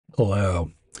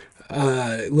Hello.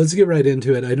 Let's get right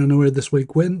into it. I don't know where this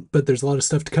week went, but there's a lot of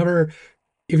stuff to cover.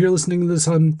 If you're listening to this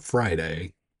on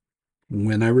Friday,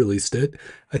 when I released it,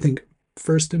 I think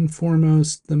first and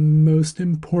foremost, the most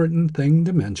important thing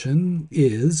to mention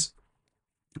is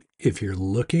if you're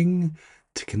looking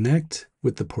to connect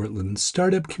with the Portland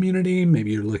startup community,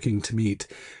 maybe you're looking to meet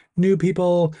new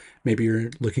people, maybe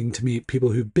you're looking to meet people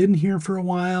who've been here for a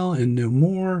while and know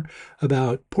more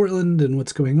about Portland and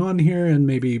what's going on here, and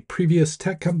maybe previous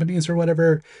tech companies or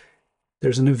whatever.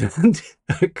 There's an event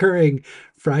occurring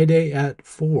Friday at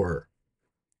 4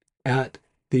 at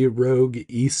the Rogue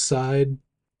Eastside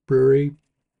Brewery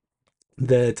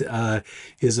that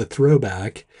is a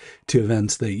throwback to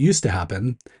events that used to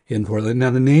happen in Portland.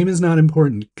 Now, the name is not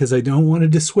important because I don't want to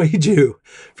dissuade you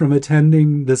from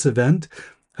attending this event.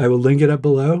 I will link it up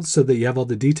below so that you have all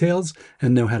the details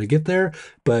and know how to get there.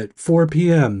 But 4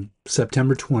 p.m.,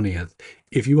 September 20th,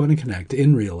 if you want to connect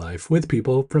in real life with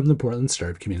people from the Portland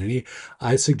startup community,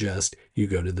 I suggest you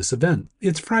go to this event.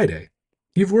 It's Friday.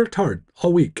 You've worked hard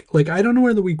all week. Like, I don't know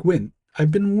where the week went.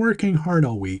 I've been working hard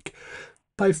all week.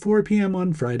 By 4 p.m.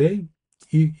 on Friday,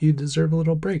 you deserve a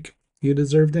little break. You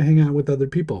deserve to hang out with other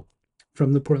people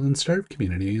from the Portland startup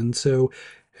community. And so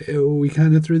we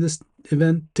kind of threw this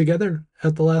event together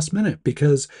at the last minute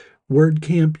because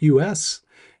WordCamp US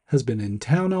has been in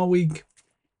town all week.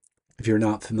 If you're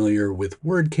not familiar with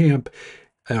WordCamp,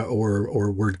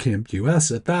 or WordCamp US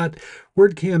at that.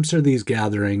 WordCamps are these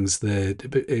gatherings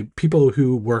that people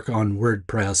who work on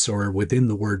WordPress or within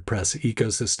the WordPress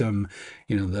ecosystem,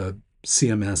 the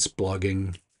CMS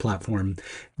blogging platform,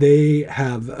 they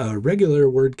have regular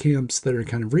WordCamps that are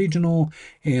kind of regional,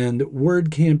 and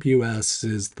WordCamp US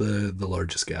is the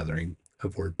largest gathering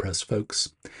of WordPress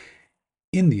folks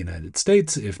in the United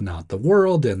States, if not the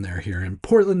world. And they're here in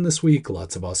Portland this week.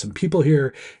 Lots of awesome people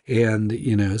here.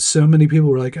 And, so many people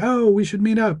were like, oh, we should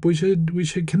meet up. We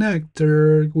should connect.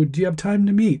 Or do you have time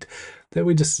to meet? That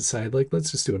we just decided, like,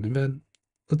 let's just do an event.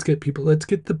 Let's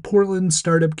get the Portland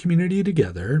startup community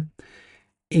together,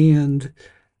 and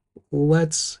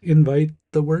let's invite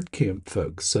the WordCamp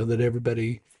folks so that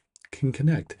everybody can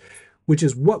connect, which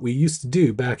is what we used to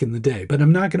do back in the day. But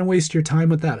I'm not going to waste your time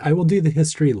with that. I will do the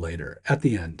history later at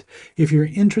the end. If you're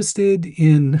interested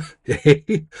in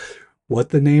A,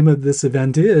 what the name of this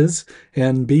event is,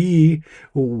 and B,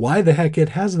 why the heck it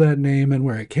has that name and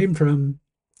where it came from,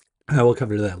 I will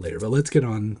cover that later. But let's get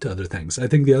on to other things. I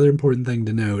think the other important thing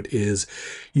to note is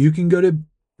you can go to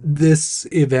this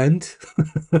event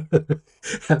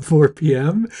at 4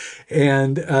 p.m.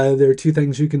 And there are two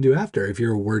things you can do after. If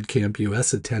you're a WordCamp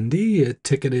US attendee, a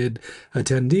ticketed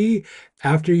attendee,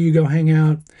 after you go hang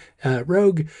out at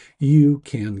Rogue, you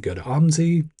can go to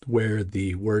OMSI, where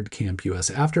the WordCamp US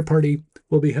after party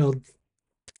will be held.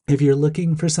 If you're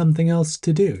looking for something else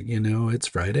to do, it's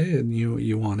Friday and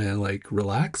you want to like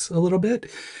relax a little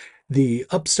bit, the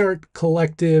Upstart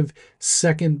Collective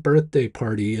second birthday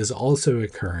party is also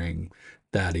occurring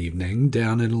that evening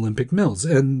down at Olympic Mills.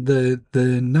 And the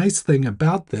nice thing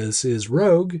about this is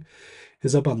Rogue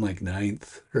is up on like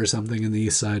Ninth or something in the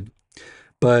east side,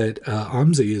 but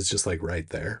OMSI is just like right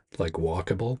there, like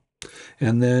walkable.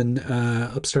 And then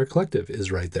Upstart Collective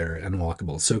is right there and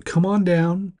walkable. So come on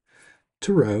down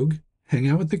to Rogue, hang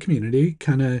out with the community,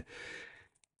 kind of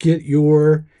get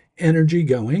your energy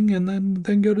going, and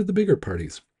then go to the bigger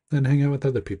parties and hang out with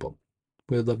other people.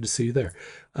 We'd love to see you there.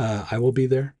 I will be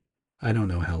there. I don't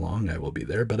know how long I will be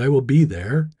there, but I will be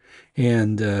there,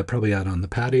 and probably out on the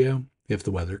patio if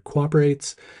the weather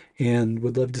cooperates, and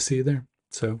would love to see you there.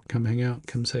 So come hang out,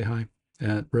 come say hi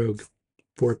at Rogue,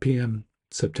 4 p.m.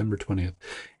 September 20th,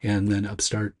 and then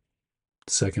Upstart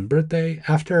second birthday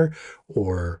after,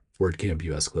 or WordCamp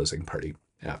US closing party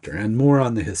after. And more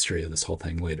on the history of this whole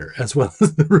thing later, as well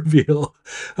as the reveal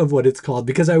of what it's called,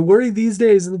 because I worry these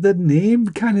days that the name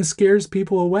kind of scares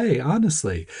people away,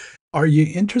 honestly. Are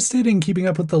you interested in keeping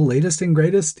up with the latest and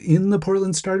greatest in the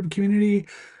Portland startup community,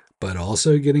 but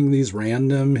also getting these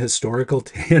random historical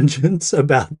tangents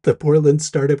about the Portland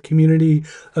startup community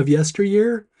of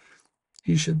yesteryear?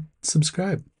 You should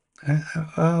subscribe.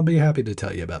 I'll be happy to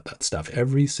tell you about that stuff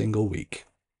every single week.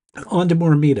 On to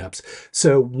more meetups.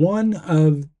 So, one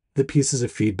of the pieces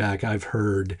of feedback I've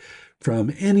heard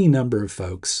from any number of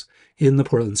folks in the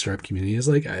Portland startup community is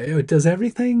like, does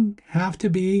everything have to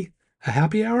be a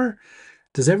happy hour?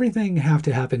 Does everything have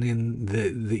to happen in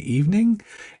the evening?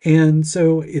 And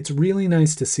so it's really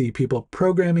nice to see people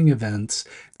programming events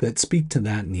that speak to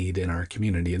that need in our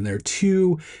community. And there are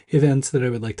two events that I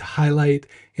would like to highlight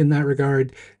in that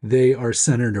regard. They are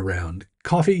centered around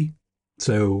coffee.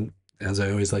 So, as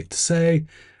I always like to say,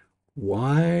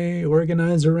 why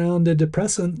organize around a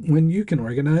depressant when you can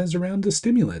organize around a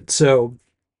stimulant? So,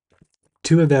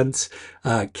 two events,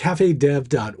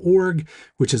 cafedev.org,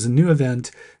 which is a new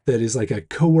event that is like a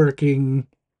co-working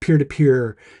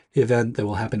peer-to-peer event that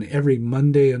will happen every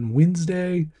Monday and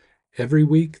Wednesday every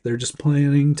week. They're just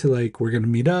planning to we're going to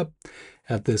meet up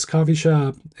at this coffee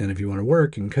shop. And if you want to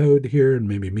work and code here and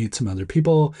maybe meet some other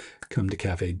people, come to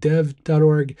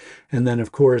cafedev.org. And then,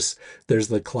 of course, there's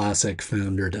the classic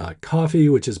founder.coffee,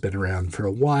 which has been around for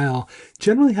a while.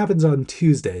 Generally happens on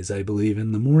Tuesdays, I believe,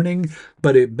 in the morning,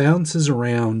 but it bounces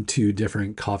around to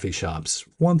different coffee shops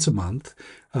once a month.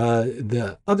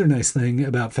 The other nice thing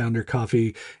about Founder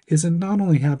Coffee is it not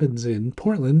only happens in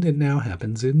Portland, it now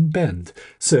happens in Bend.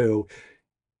 So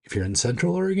if you're in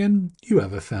Central Oregon, you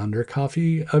have a Founder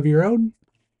Coffee of your own.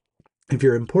 If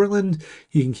you're in Portland,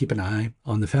 you can keep an eye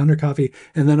on the Founder Coffee.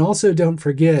 And then also don't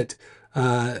forget,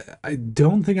 I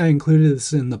don't think I included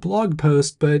this in the blog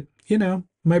post, but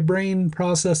my brain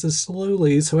processes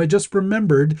slowly. So I just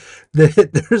remembered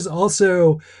that there's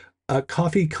also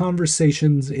coffee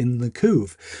conversations in the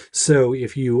Couve. So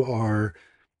if you are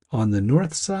on the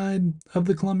north side of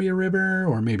the Columbia River,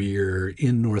 or maybe you're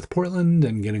in North Portland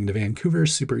and getting to Vancouver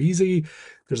super easy,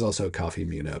 there's also a coffee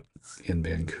meetup in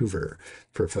Vancouver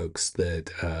for folks that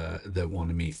want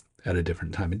to meet at a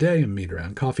different time of day and meet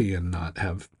around coffee and not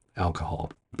have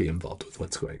alcohol be involved with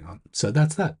what's going on. So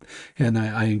that's that. And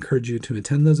I encourage you to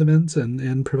attend those events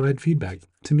and provide feedback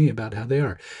to me about how they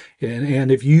are.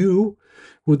 And if you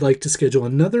would like to schedule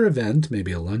another event,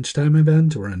 maybe a lunchtime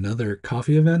event or another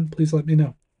coffee event, please let me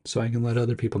know so I can let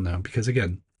other people know. Because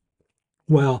again,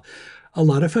 while a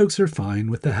lot of folks are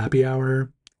fine with the happy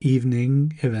hour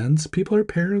evening events, people are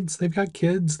parents, they've got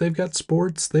kids, they've got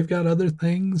sports, they've got other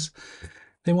things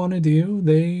they want to do.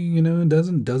 It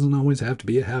doesn't always have to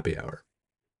be a happy hour.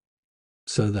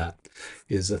 So that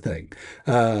is a thing.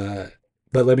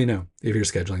 But let me know if you're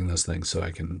scheduling those things so I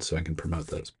can promote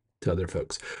those to other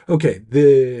folks. Okay,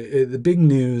 the big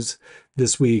news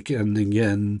this week, and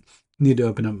again, need to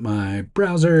open up my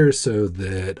browser so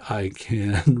that I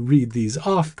can read these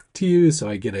off to you so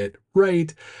I get it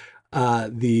right.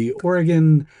 The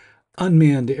Oregon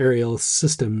Unmanned Aerial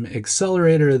System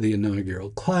Accelerator, the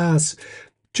inaugural class,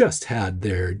 just had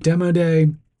their demo day,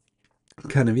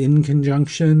 kind of in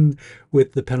conjunction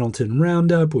with the Pendleton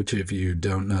Roundup, which, if you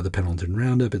don't know the Pendleton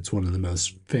Roundup, it's one of the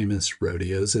most famous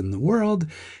rodeos in the world,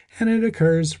 and it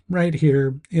occurs right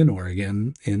here in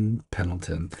Oregon, in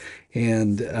Pendleton.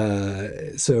 And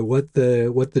so what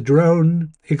the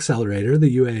drone accelerator,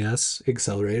 the UAS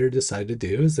accelerator, decided to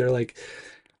do is they're like,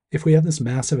 if we have this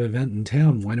massive event in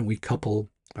town, why don't we couple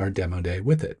our demo day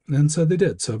with it? And so they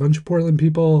did. So a bunch of Portland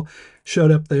people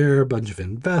showed up there, a bunch of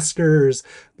investors.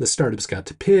 The startups got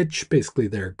to pitch basically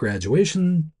their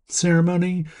graduation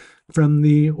ceremony from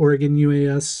the Oregon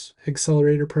UAS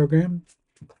Accelerator program.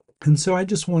 And so I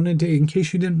just wanted to, in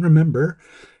case you didn't remember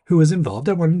who was involved,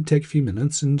 I wanted to take a few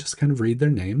minutes and just kind of read their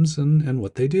names and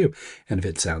what they do. And if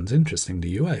it sounds interesting to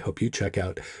you, I hope you check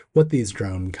out what these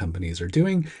drone companies are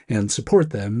doing and support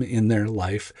them in their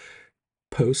life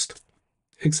post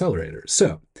Accelerator.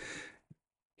 So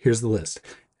here's the list.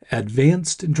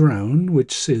 Advanced Drone,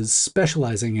 which is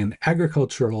specializing in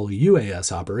agricultural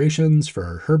UAS operations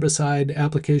for herbicide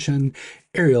application.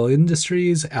 Aerial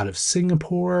Industries out of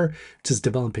Singapore, which is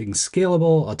developing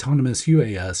scalable autonomous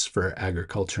UAS for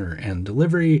agriculture and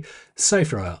delivery.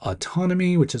 Cypher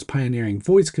Autonomy, which is pioneering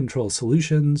voice control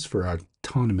solutions for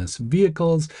autonomous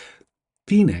vehicles.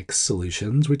 Phoenix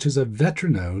Solutions, which is a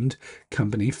veteran-owned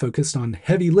company focused on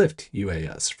heavy lift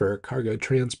UAS for cargo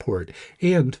transport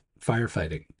and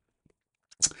firefighting.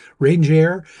 Range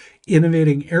Air,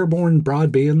 innovating airborne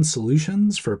broadband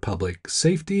solutions for public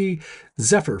safety.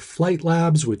 Zephyr Flight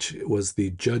Labs, which was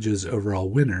the judge's overall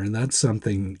winner, and that's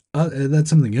something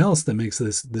else that makes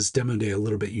this demo day a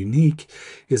little bit unique,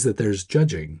 is that there's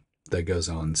judging that goes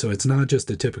on. So it's not just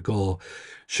a typical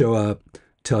show up,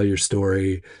 tell your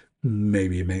story,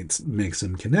 maybe make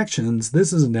some connections.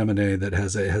 This is a demo day that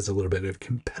has a little bit of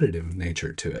competitive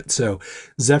nature to it. So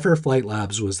Zephyr Flight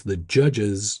Labs was the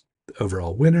judge's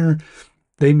overall winner.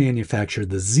 They manufacture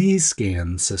the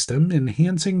Z-Scan system,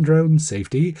 enhancing drone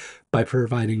safety by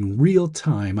providing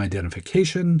real-time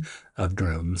identification of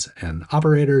drones and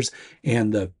operators.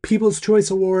 And the People's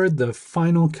Choice Award, the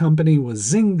final company was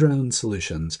Zing Drone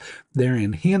Solutions. They're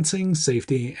enhancing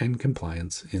safety and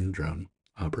compliance in drone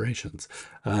operations.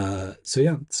 So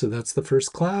that's the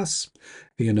first class,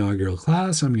 the inaugural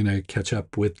class. I'm going to catch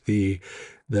up with the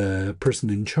person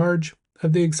in charge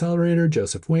of the accelerator,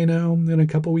 Joseph Wayno, in a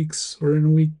couple weeks or in a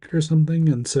week or something.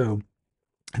 And so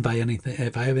if I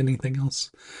have anything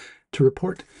else to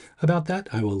report about that.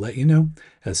 I will let you know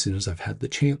as soon as I've had the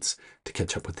chance to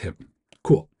catch up with him.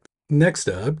 Cool. Next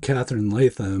up, Catherine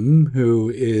Latham, who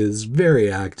is very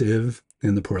active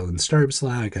in the Portland Startup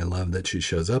Slack. I love that she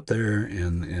shows up there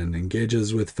and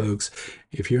engages with folks.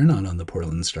 If you're not on the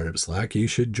Portland Startup Slack, you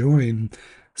should join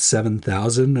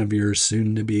 7,000 of your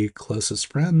soon-to-be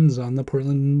closest friends on the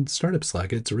Portland Startup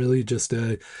Slack. It's really just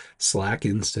a Slack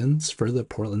instance for the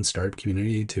Portland startup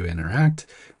community to interact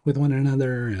with one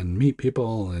another and meet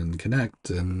people and connect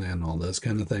and all those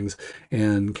kind of things.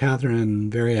 And Catherine,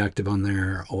 very active on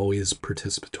there, always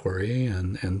participatory,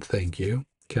 and thank you,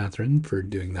 Catherine, for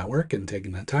doing that work and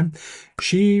taking that time.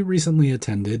 She recently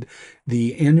attended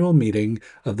the annual meeting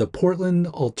of the Portland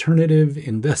Alternative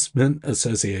Investment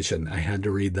Association. I had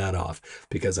to read that off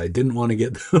because I didn't want to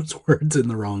get those words in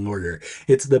the wrong order.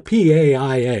 It's the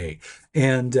PAIA.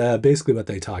 And basically what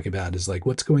they talk about is like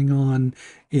what's going on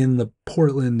in the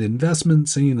Portland investment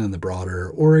scene and the broader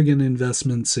Oregon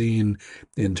investment scene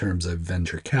in terms of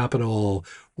venture capital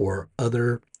or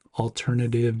other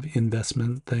alternative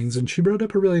investment things. And she wrote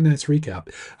up a really nice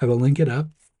recap. I will link it up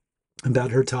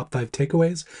about her top 5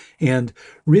 takeaways. And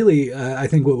really, I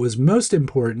think what was most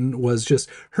important was just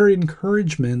her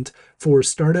encouragement for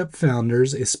startup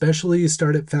founders, especially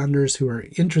startup founders who are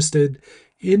interested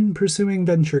in pursuing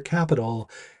venture capital,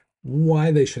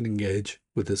 why they should engage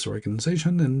with this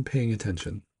organization and paying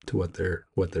attention to what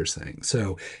they're saying.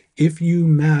 So if you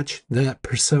match that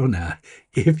persona,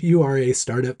 if you are a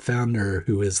startup founder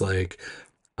who is like,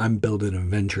 I'm building a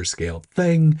venture scale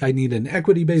thing, I need an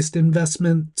equity-based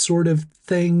investment sort of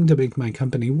thing to make my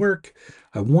company work,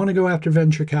 I want to go after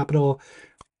venture capital,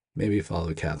 maybe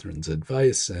follow Catherine's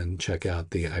advice and check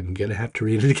out I'm going to have to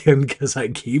read it again because I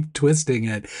keep twisting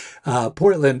it,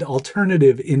 Portland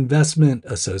Alternative Investment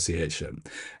Association.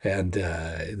 And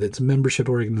it's a membership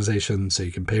organization, so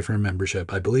you can pay for a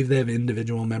membership. I believe they have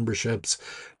individual memberships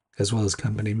as well as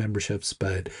company memberships,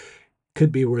 but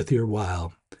could be worth your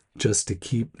while just to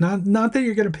keep, not that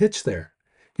you're going to pitch there.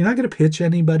 You're not going to pitch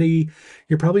anybody.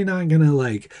 You're probably not going to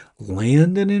like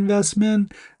land an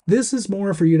investment. This is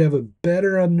more for you to have a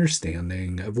better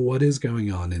understanding of what is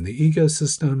going on in the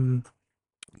ecosystem,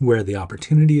 where the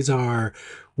opportunities are,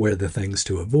 where the things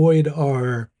to avoid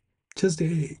are. Just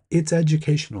it's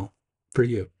educational for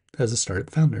you as a startup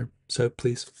founder. So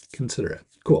please consider it.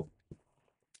 Cool.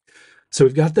 So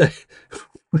we've got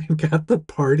the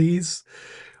parties,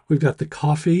 we've got the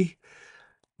coffee,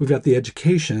 we've got the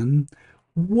education.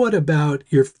 What about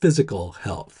your physical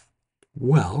health?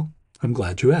 Well, I'm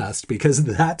glad you asked because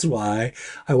that's why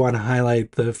I want to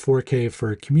highlight the 4K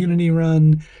for Community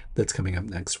Run that's coming up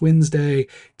next Wednesday.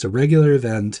 It's a regular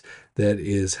event that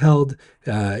is held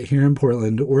here in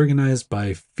Portland, organized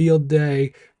by Field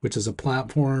Day, which is a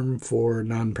platform for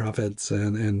nonprofits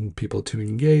and people to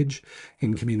engage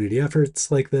in community efforts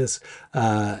like this.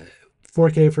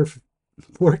 4K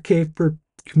for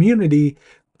Community.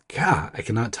 God, I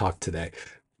cannot talk today.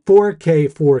 4K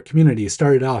for Community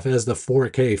started off as the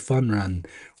 4K Fun Run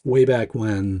way back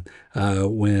when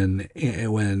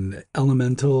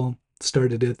Elemental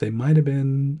started it. They might have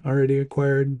been already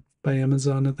acquired by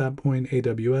Amazon at that point,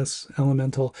 AWS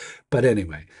Elemental. But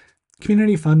anyway,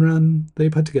 Community Fun Run, they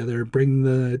put together, bring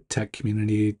the tech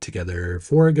community together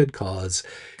for a good cause,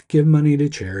 give money to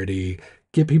charity,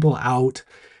 get people out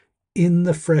in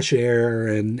the fresh air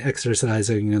and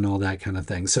exercising and all that kind of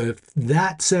thing. So if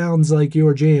that sounds like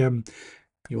your jam,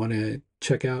 you want to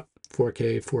check out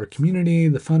 4K for Community,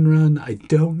 the fun run. I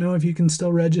don't know if you can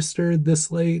still register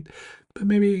this late, but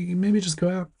maybe just go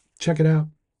out, check it out,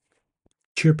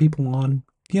 cheer people on.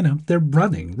 You know, they're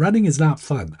running. Running is not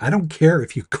fun. I don't care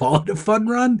if you call it a fun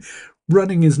run.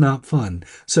 Running is not fun.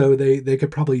 So they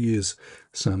could probably use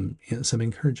some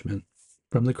encouragement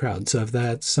from the crowd. So if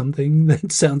that's something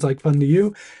that sounds like fun to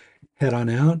you, head on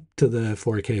out to the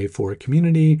 4K for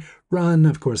Community Run.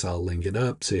 Of course, I'll link it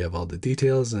up so you have all the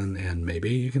details and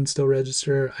maybe you can still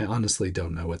register. I honestly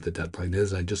don't know what the deadline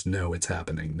is. I just know it's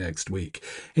happening next week.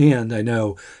 And I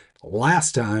know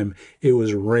last time it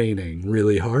was raining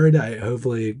really hard.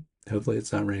 Hopefully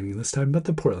it's not raining this time, but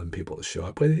the Portland people show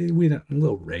up. We don't, a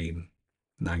little rain,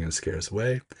 not going to scare us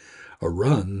away. A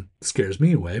run scares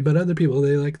me away, but other people,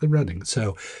 they like the running.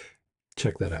 So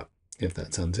check that out. If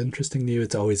that sounds interesting to you,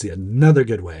 it's always another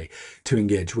good way to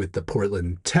engage with the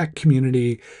Portland tech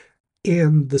community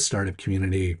and the startup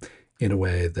community in a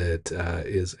way that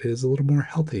is a little more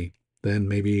healthy than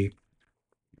maybe,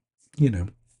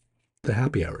 the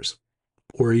happy hours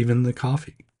or even the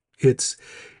coffee. It's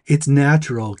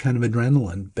natural, kind of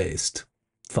adrenaline based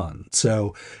fun.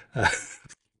 So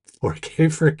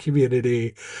 4K for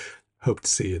Community. Hope to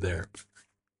see you there.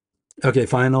 Okay,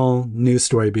 final news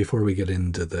story before we get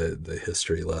into the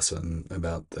history lesson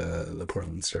about the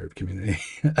Portland startup community.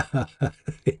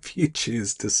 If you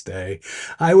choose to stay,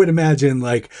 I would imagine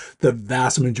like the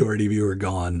vast majority of you are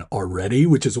gone already,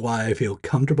 which is why I feel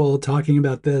comfortable talking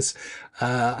about this.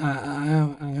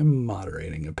 I'm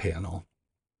moderating a panel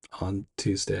on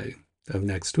Tuesday of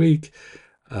next week,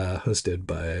 hosted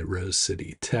by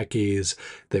City Techies.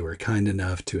 They were kind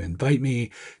enough to invite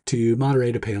me to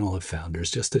moderate a panel of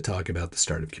founders just to talk about the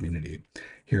startup community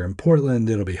here in Portland.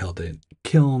 It'll be held in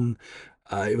Kiln.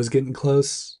 It was getting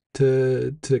close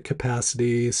to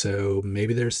capacity, so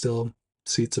maybe there's still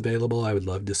seats available. I would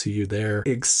love to see you there.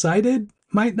 Excited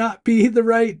might not be the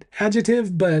right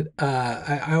adjective, but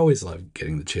I always love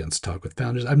getting the chance to talk with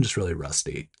founders. I'm just really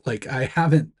rusty. Like I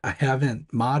haven't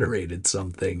moderated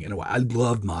something in a while. I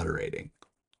love moderating.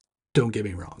 Don't get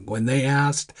me wrong. When they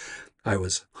asked, I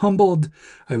was humbled.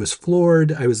 I was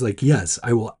floored. I was like, yes,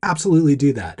 I will absolutely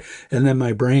do that. And then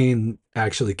my brain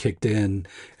actually kicked in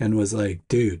and was like,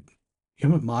 dude, you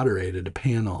haven't moderated a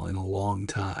panel in a long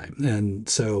time. And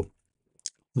so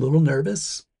a little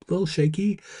nervous, a little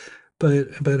shaky,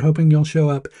 but hoping you'll show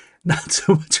up. Not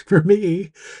so much for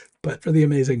me, but for the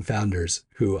amazing founders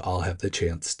who I'll have the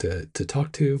chance to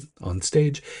talk to on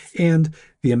stage, and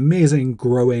the amazing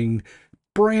growing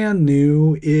brand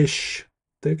new-ish.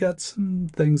 They've got some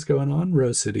things going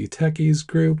on. City Techies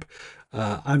group.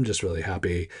 I'm just really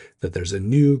happy that there's a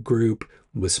new group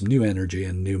with some new energy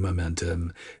and new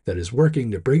momentum that is working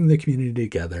to bring the community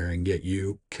together and get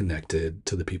you connected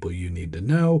to the people you need to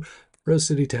know.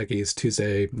 City Techies,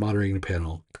 Tuesday, moderating a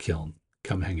panel, Kiln.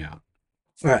 Come hang out.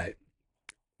 All right.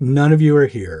 None of you are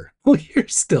here. Well, you're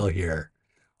still here.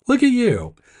 Look at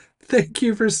you. Thank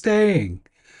you for staying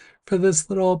for this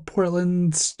little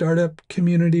Portland startup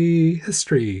community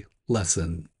history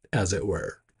lesson, as it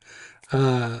were.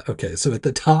 Okay, so at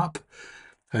the top,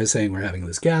 I was saying we're having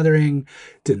this gathering,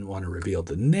 didn't want to reveal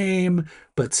the name,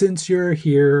 but since you're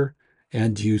here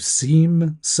and you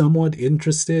seem somewhat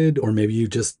interested, or maybe you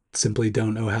just simply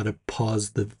don't know how to pause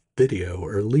the video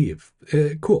or leave,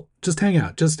 cool, just hang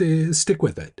out, just stick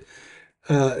with it.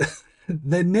 Uh,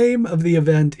 the name of the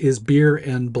event is Beer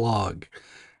and Blog.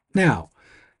 Now,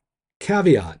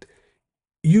 caveat,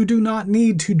 you do not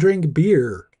need to drink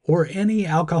beer or any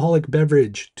alcoholic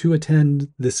beverage to attend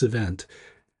this event.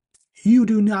 You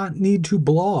do not need to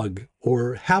blog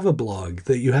or have a blog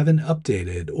that you haven't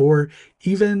updated, or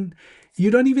even, you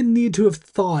don't even need to have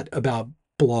thought about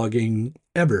blogging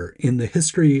ever in the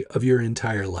history of your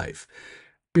entire life.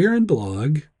 Beer and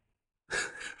Blog,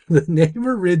 the name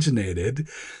originated,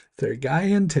 there's a guy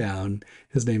in town,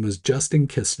 his name was Justin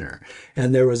Kistner,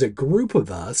 and there was a group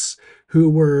of us who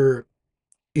were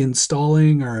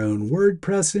installing our own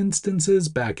WordPress instances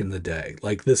back in the day.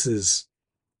 Like this is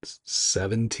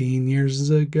 17 years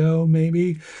ago,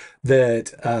 maybe,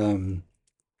 that,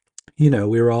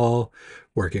 we were all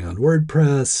working on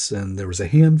WordPress, and there was a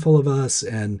handful of us,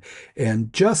 and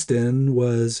Justin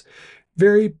was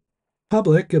very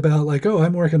public about like, oh,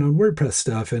 I'm working on WordPress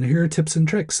stuff, and here are tips and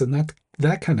tricks, and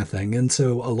that kind of thing. And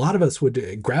so a lot of us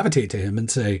would gravitate to him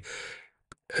and say,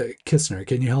 Kistner,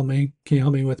 can you help me? Can you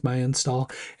help me with my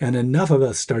install? And enough of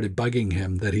us started bugging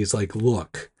him that he's like,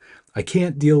 look, I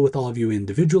can't deal with all of you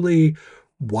individually.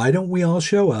 Why don't we all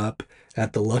show up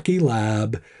at the Lucky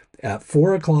Lab at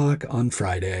 4 o'clock on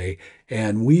Friday,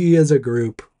 and we as a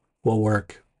group will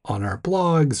work on our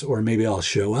blogs, or maybe I'll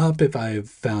show up if I've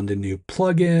found a new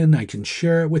plugin, I can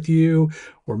share it with you,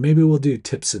 or maybe we'll do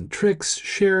tips and tricks,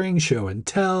 sharing, show and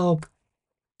tell.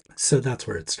 So that's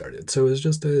where it started. So it was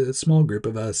just a small group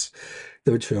of us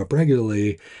that would show up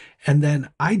regularly. And then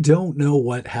I don't know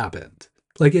what happened.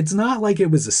 Like, it's not like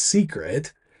it was a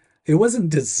secret. It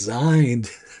wasn't designed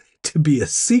to be a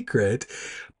secret,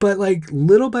 but like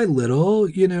little by little,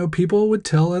 people would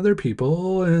tell other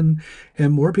people, and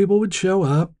more people would show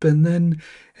up, and then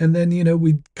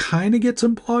we'd kind of get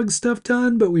some blog stuff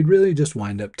done, but we'd really just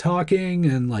wind up talking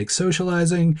and like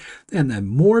socializing, and then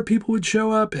more people would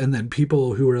show up, and then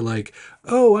people who were like,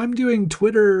 oh, I'm doing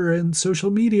Twitter and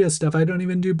social media stuff, I don't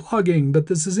even do blogging, but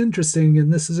this is interesting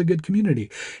and this is a good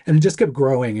community. And it just kept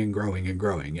growing and growing and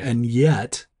growing. And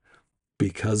yet,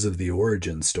 because of the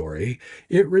origin story,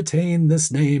 it retained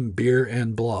this name, Beer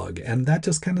and Blog. And that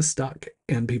just kind of stuck.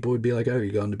 And people would be like, oh,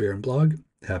 you're going to Beer and Blog?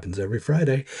 It happens every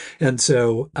Friday. And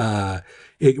so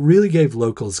it really gave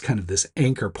locals kind of this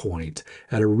anchor point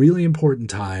at a really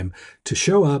important time to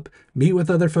show up, meet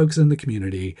with other folks in the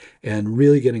community, and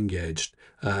really get engaged.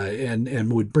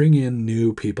 And would bring in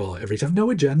new people every time.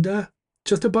 No agenda,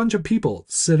 just a bunch of people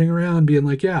sitting around being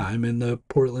like, yeah, I'm in the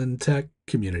Portland tech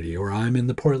community, or I'm in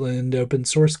the Portland open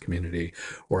source community,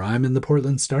 or I'm in the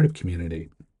Portland startup community,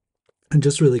 and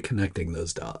just really connecting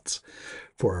those dots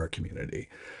for our community.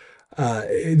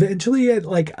 Eventually,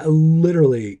 like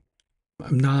literally,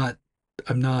 I'm not,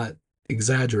 I'm not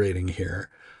exaggerating here.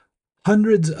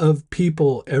 Hundreds of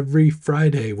people every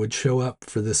Friday would show up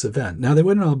for this event. Now, they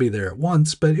wouldn't all be there at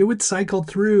once, but it would cycle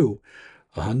through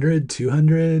 100,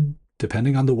 200,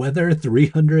 depending on the weather,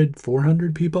 300,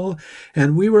 400 people.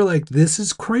 And we were like, this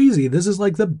is crazy. This is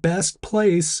like the best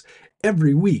place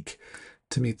every week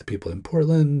to meet the people in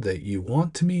Portland that you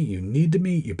want to meet, you need to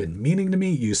meet, you've been meaning to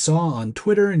meet, you saw on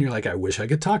Twitter, and you're like, I wish I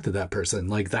could talk to that person.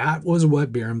 Like that was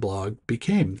what Beer and Blog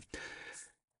became.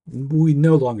 We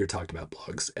no longer talked about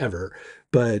blogs ever,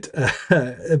 but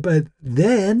but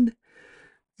then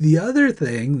the other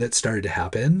thing that started to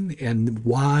happen, and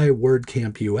why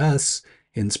WordCamp US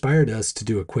inspired us to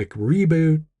do a quick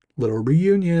reboot, little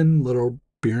reunion, little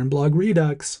Beer and Blog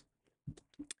Redux,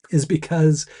 is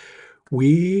because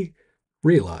we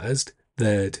realized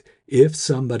that if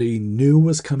somebody new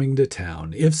was coming to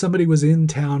town, if somebody was in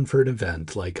town for an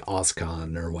event like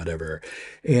OSCON or whatever,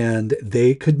 and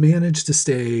they could manage to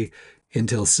stay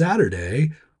until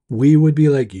Saturday, we would be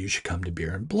like, you should come to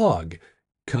Beer and Blog.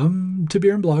 Come to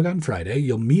Beer and Blog on Friday.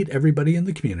 You'll meet everybody in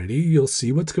the community. You'll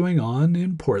see what's going on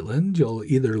in Portland. You'll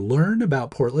either learn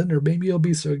about Portland, or maybe you'll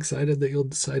be so excited that you'll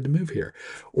decide to move here.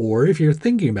 Or if you're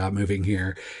thinking about moving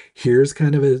here, here's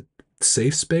kind of a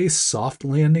safe space, soft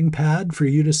landing pad for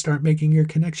you to start making your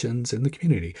connections in the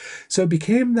community. So it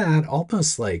became that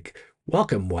almost like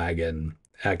welcome wagon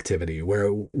activity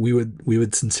where we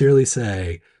would sincerely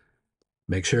say,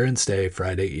 make sure and stay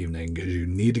Friday evening because you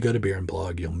need to go to Beer and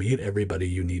Blog. You'll meet everybody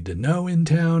you need to know in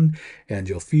town, and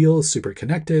you'll feel super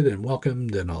connected and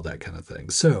welcomed and all that kind of thing.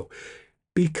 So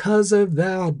because of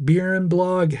that, Beer and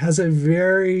Blog has a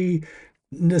very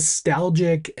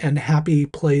nostalgic and happy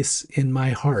place in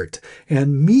my heart.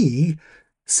 And me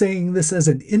saying this as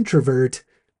an introvert,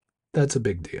 that's a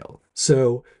big deal.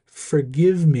 So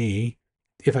forgive me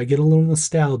if I get a little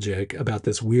nostalgic about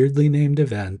this weirdly named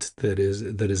event that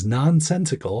is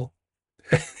nonsensical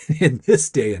in this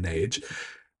day and age,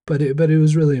 but it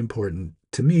was really important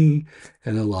to me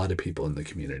and a lot of people in the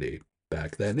community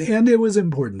back then, and it was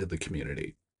important to the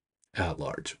community at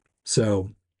large. So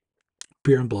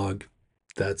Beer and Blog,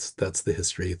 that's the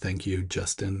history. Thank you,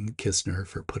 Justin Kistner,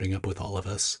 for putting up with all of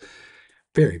us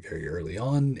very, very early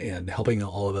on and helping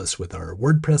all of us with our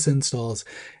WordPress installs.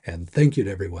 And thank you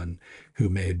to everyone who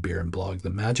made Beer and Blog the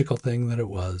magical thing that it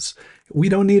was. We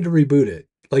don't need to reboot it.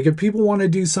 Like if people want to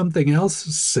do something else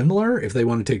similar, if they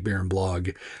want to take Beer and Blog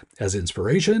as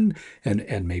inspiration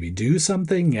and maybe do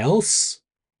something else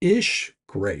ish,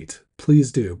 great.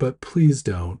 Please do. But please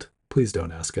don't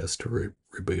ask us to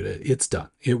reboot it. It's done.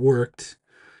 It worked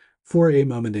for a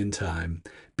moment in time.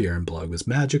 Beer and Blog was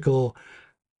magical.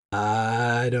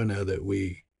 I don't know that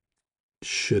we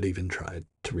should even try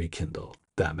to rekindle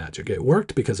that magic. It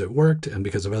worked because it worked and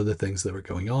because of other things that were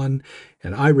going on.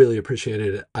 And I really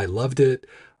appreciated it. I loved it.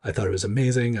 I thought it was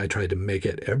amazing. I tried to make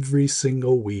it every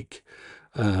single week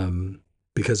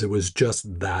because it was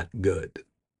just that good.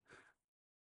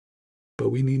 But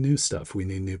we need new stuff. We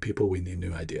need new people. We need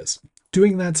new ideas.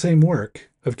 Doing that same work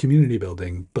of community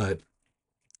building, but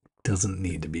doesn't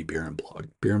need to be Beer and Blog.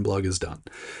 Beer and Blog is done.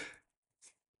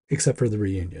 Except for the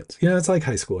reunions. You know, it's like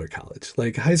high school or college.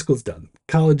 Like high school's done,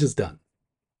 college is done.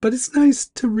 But it's nice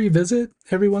to revisit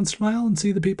every once in a while and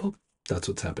see the people. That's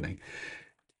what's happening.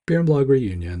 Beer and Blog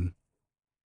reunion.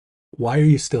 Why are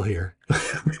you still here?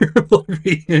 Beer and Blog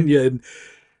reunion,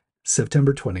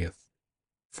 September 20th,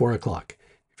 4 o'clock.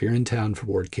 If you're in town for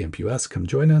WordCamp US, come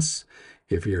join us.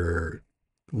 If you're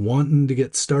wanting to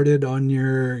get started on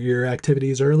your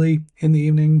activities early in the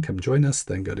evening, come join us.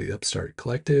 Then go to the Upstart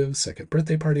Collective second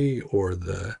birthday party or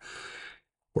the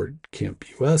WordCamp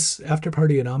US after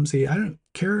party at OMSI. I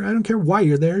don't care why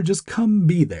you're there. Just come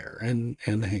be there and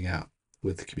hang out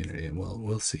with the community, and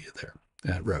we'll see you there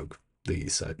at Rogue, the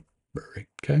Eastside Brewery.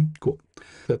 Okay, cool.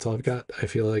 That's all I've got. I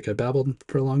feel like I babbled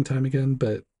for a long time again,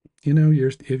 but you know,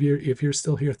 if you're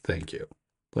still here, thank you.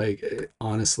 Like,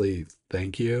 honestly,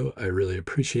 thank you. I really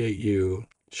appreciate you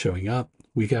showing up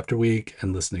week after week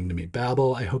and listening to me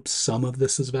babble. I hope some of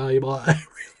this is valuable. I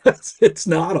realize it's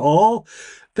not all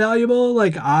valuable.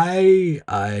 Like, I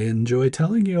enjoy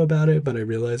telling you about it, but I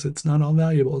realize it's not all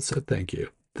valuable. So thank you.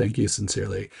 Thank you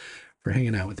sincerely for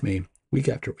hanging out with me week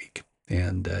after week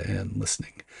and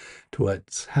listening to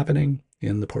what's happening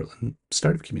in the Portland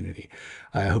startup community.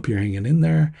 I hope you're hanging in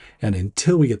there. And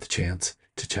until we get the chance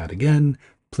to chat again,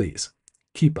 please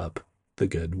keep up the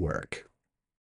good work.